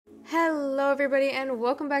Hello everybody and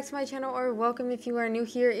welcome back to my channel, or welcome if you are new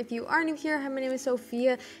here. If you are new here, hi, my name is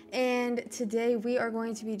Sophia and today we are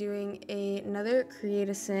going to be doing another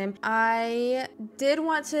create sim. I did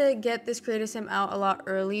want to get this create sim out a lot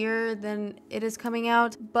earlier than it is coming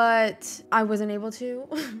out, but I wasn't able to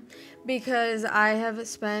because I have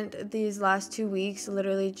spent these last 2 weeks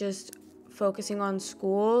literally just focusing on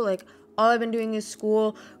school. Like, all I've been doing is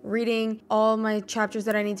school, reading all my chapters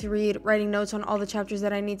that I need to read, writing notes on all the chapters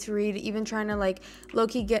that I need to read, even trying to like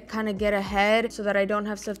low-key get ahead so that I don't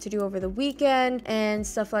have stuff to do over the weekend and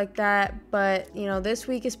stuff like that. But you know, this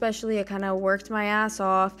week especially, I kind of worked my ass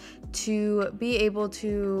off to be able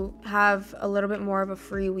to have a little bit more of a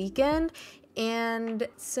free weekend. And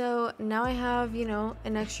so now I have, you know,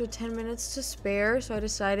 an extra 10 minutes to spare, so I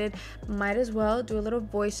decided might as well do a little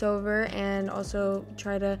voiceover and also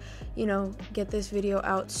try to, you know, get this video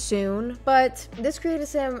out soon. But this creative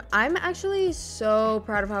sim, I'm actually so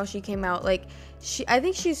proud of how she came out. Like, I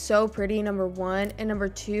think she's so pretty, number one, and number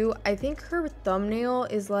two, I think her thumbnail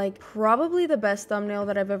is like probably the best thumbnail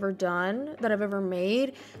that I've ever done, that I've ever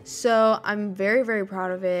made. So I'm very, very proud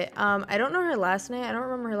of it. I don't know her last name. I don't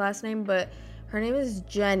remember her last name, but her name is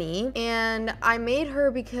Jenny, and I made her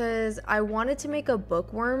because I wanted to make a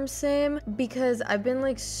bookworm sim because I've been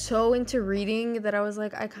like so into reading that I was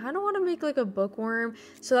like, I kind of want to make like a bookworm.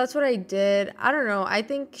 So that's what I did. I don't know. I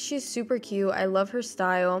think she's super cute. I love her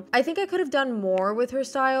style. I think I could have done more with her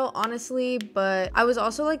style, honestly, but I was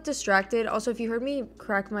also like distracted. Also, if you heard me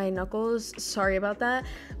crack my knuckles, sorry about that.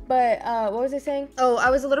 But what was I saying? Oh, I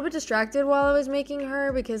was a little bit distracted while I was making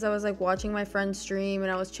her because I was like watching my friend stream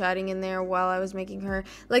and I was chatting in there while I was making her.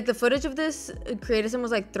 Like, the footage of this creative sim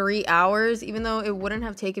was like 3 hours, even though it wouldn't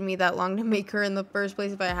have taken me that long to make her in the first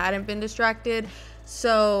place if I hadn't been distracted.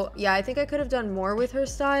 So yeah, I think I could have done more with her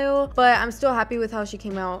style, but I'm still happy with how she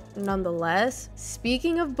came out nonetheless.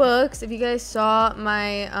 Speaking of books, if you guys saw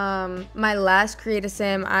my my last creative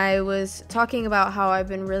sim, I was talking about how I've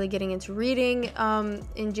been really getting into reading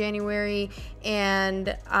in January,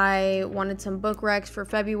 and I wanted some book recs for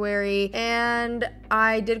February, and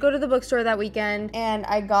I did go to the bookstore that weekend and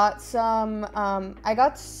I got some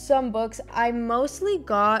books. I mostly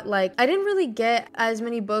got, like, I didn't really get as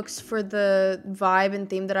many books for the vibe and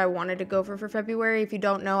theme that I wanted to go for February. If you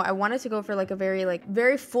don't know, I wanted to go for like a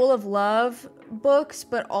very full of love books,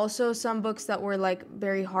 but also some books that were like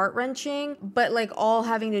very heart-wrenching, but like all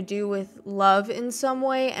having to do with love in some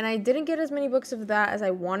way. And I didn't get as many books of that as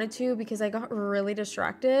I wanted to because I got really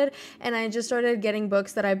distracted and I just started getting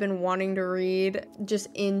books that I've been wanting to read just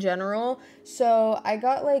in general. So I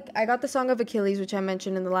got the Song of Achilles, which I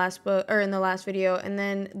mentioned in the last book, or in the last video, and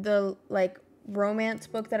then the like romance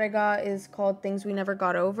book that I got is called Things We Never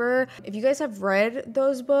Got Over. If you guys have read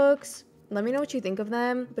those books, let me know what you think of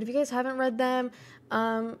them. But if you guys haven't read them,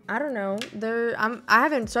 I don't know. I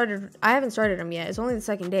haven't started them yet. It's only the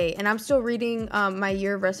second day, and I'm still reading My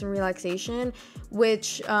Year of Rest and Relaxation,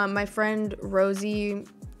 which my friend Rosie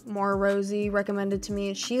recommended to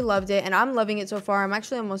me. She loved it and I'm loving it so far. I'm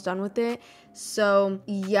actually almost done with it. So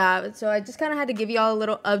yeah, so I just kind of had to give y'all a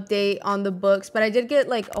little update on the books, but I did get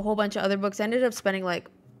like a whole bunch of other books. I ended up spending like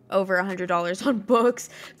over $100 on books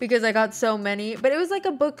because I got so many, but it was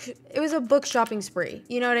a book shopping spree,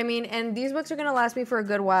 you know what I mean? And these books are gonna last me for a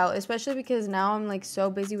good while, especially because now I'm like so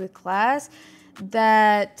busy with class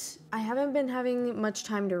that I haven't been having much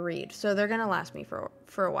time to read, so they're gonna last me for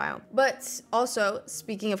a while. But also,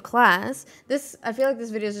 speaking of class, I feel like this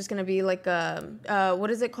video is just gonna be like a what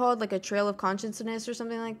is it called, like a trail of consciousness or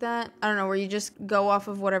something like that. I don't know, where you just go off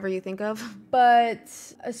of whatever you think of. But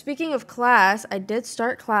speaking of class, I did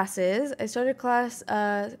start classes. I started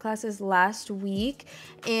classes last week,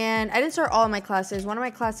 and I didn't start all of my classes. One of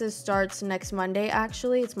my classes starts next Monday.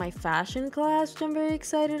 Actually, it's my fashion class, which I'm very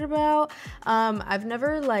excited about.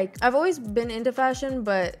 I've always been into fashion,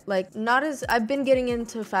 but like I've been getting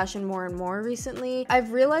into fashion more and more recently.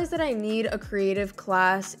 I've realized that I need a creative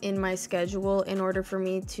class in my schedule in order for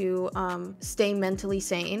me to stay mentally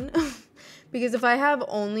sane. Because if I have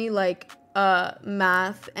only like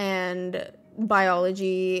math and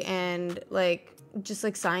biology and like just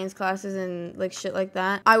like science classes and like shit like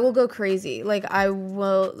that, I will go crazy. Like, I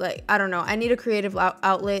don't know, I need a creative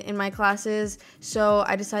outlet in my classes. So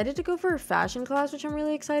I decided to go for a fashion class, which I'm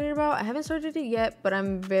really excited about. I haven't started it yet, but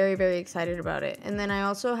I'm very, very excited about it. And then I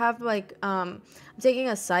also have like I'm taking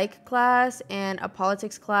a psych class and a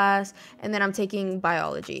politics class, and then I'm taking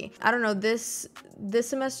biology. I don't know, this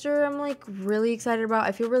semester I'm like really excited about.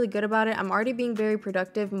 I feel really good about it. I'm already being very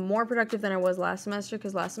productive, more productive than I was last semester,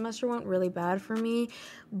 because last semester went really bad for me.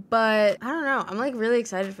 But I don't know, I'm like really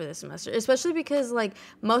excited for this semester, especially because like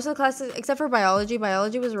most of the classes except for biology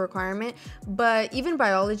was a requirement, but even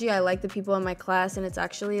biology I like the people in my class, and it's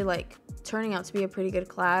actually like turning out to be a pretty good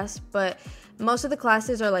class. But most of the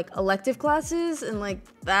classes are like elective classes, and like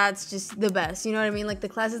that's just the best, you know what I mean? Like the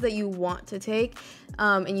classes that you want to take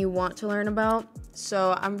and you want to learn about.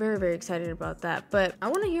 So I'm very, very excited about that. But I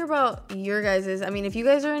want to hear about your guys's. I mean, if you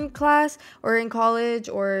guys are in class or in college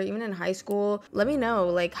or even in high school, let me know,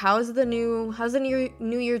 like how's the new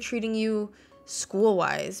year treating you school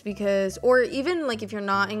wise? Because, or even like if you're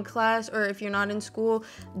not in class or if you're not in school,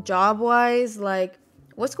 job wise, like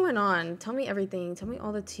what's going on? Tell me everything. Tell me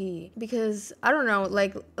all the tea. Because I don't know,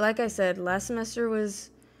 like I said, last semester was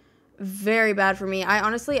very bad for me.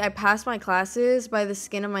 I passed my classes by the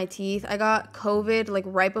skin of my teeth. I got COVID like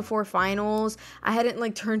right before finals. I hadn't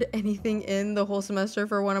like turned anything in the whole semester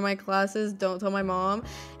for one of my classes. Don't tell my mom.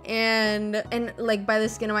 And like by the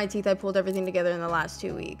skin of my teeth, I pulled everything together in the last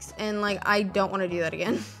 2 weeks. And like I don't want to do that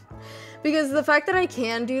again. Because the fact that I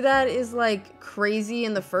can do that is like crazy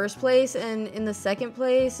in the first place, and in the second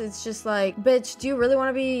place it's just like, bitch, do you really want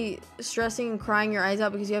to be stressing and crying your eyes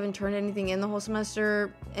out because you haven't turned anything in the whole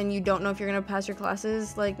semester and you don't know if you're gonna pass your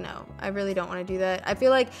classes? Like, no, I really don't want to do that. I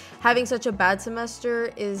feel like having such a bad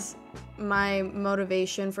semester is my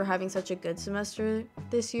motivation for having such a good semester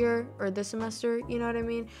this year, or this semester, you know what I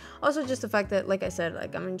mean? Also just the fact that, like I said,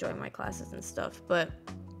 like I'm enjoying my classes and stuff. But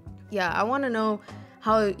yeah, I want to know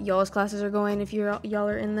how y'all's classes are going if y'all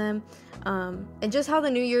are in them, and just how the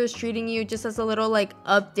new year is treating you, just as a little like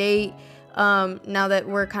update. Now that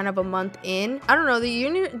we're kind of a month in, I don't know,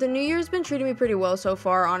 the new year's been treating me pretty well so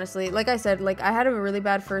far, honestly. Like I said, like I had a really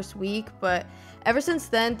bad first week, but ever since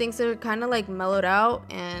then things are kind of like mellowed out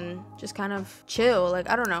and just kind of chill. Like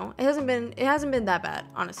I don't know, it hasn't been that bad,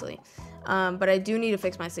 honestly. But I do need to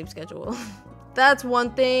fix my sleep schedule. That's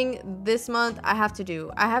one thing this month I have to do.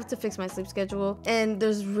 I have to fix my sleep schedule, and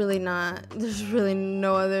there's really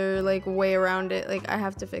no other like way around it. Like I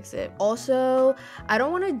have to fix it. Also, I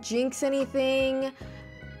don't want to jinx anything,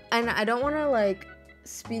 and I don't want to like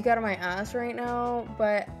speak out of my ass right now,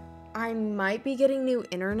 but I might be getting new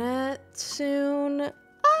internet soon.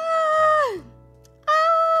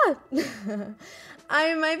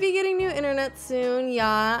 I might be getting new internet soon.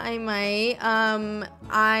 Yeah, I might.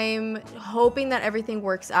 I'm hoping that everything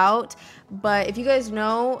works out. But if you guys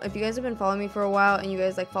have been following me for a while and you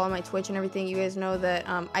guys like follow my Twitch and everything, you guys know that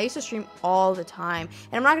I used to stream all the time.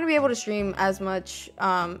 And I'm not going to be able to stream as much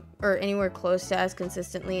or anywhere close to as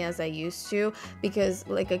consistently as I used to, because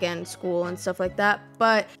like again, school and stuff like that.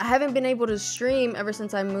 But I haven't been able to stream ever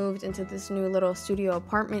since I moved into this new little studio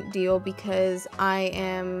apartment deal, because I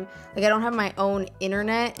don't have my own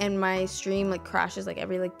internet, and my stream like crashes like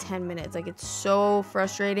every like 10 minutes. Like it's so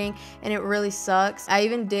frustrating and it really sucks. I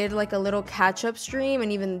even did like a little catch-up stream,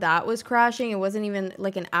 and even that was crashing. It wasn't even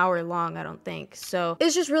like an hour long, I don't think. So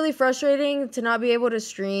it's just really frustrating to not be able to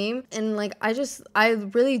stream. And like I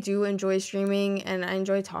really do enjoy streaming, and I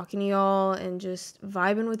enjoy talking to y'all and just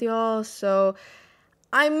vibing with y'all. So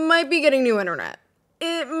I might be getting new internet.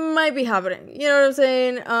 It might be happening, you know what I'm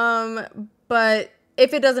saying? But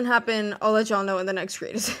if it doesn't happen, I'll let y'all know in the next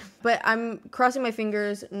creators. But I'm crossing my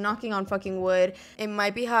fingers, knocking on fucking wood. It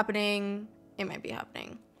might be happening. It might be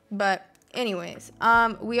happening. But anyways,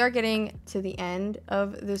 we are getting to the end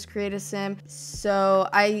of this creative sim. So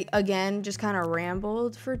I, again, just kind of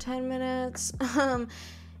rambled for 10 minutes.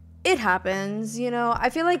 It happens, you know. I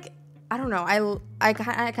feel like, I don't know, I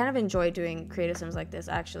kind of enjoy doing creative sims like this,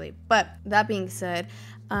 actually. But that being said,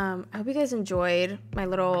 I hope you guys enjoyed my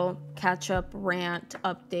little catch-up rant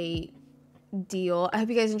update deal. I hope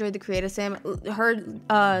you guys enjoyed the creative sim. Her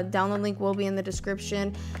download link will be in the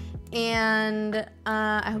description. And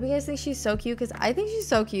I hope you guys think she's so cute, because I think she's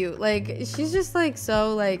so cute. Like, she's just like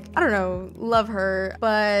so, like, I don't know, love her.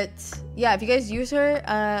 But yeah, if you guys use her,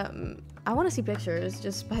 I want to see pictures,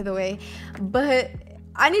 just by the way. But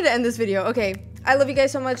I need to end this video. Okay, I love you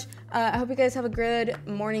guys so much. I hope you guys have a good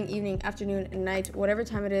morning, evening, afternoon, and night, whatever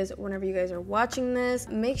time it is, whenever you guys are watching this.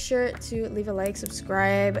 Make sure to leave a like,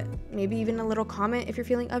 subscribe, maybe even a little comment if you're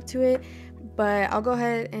feeling up to it. But I'll go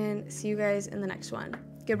ahead and see you guys in the next one.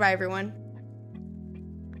 Goodbye, everyone.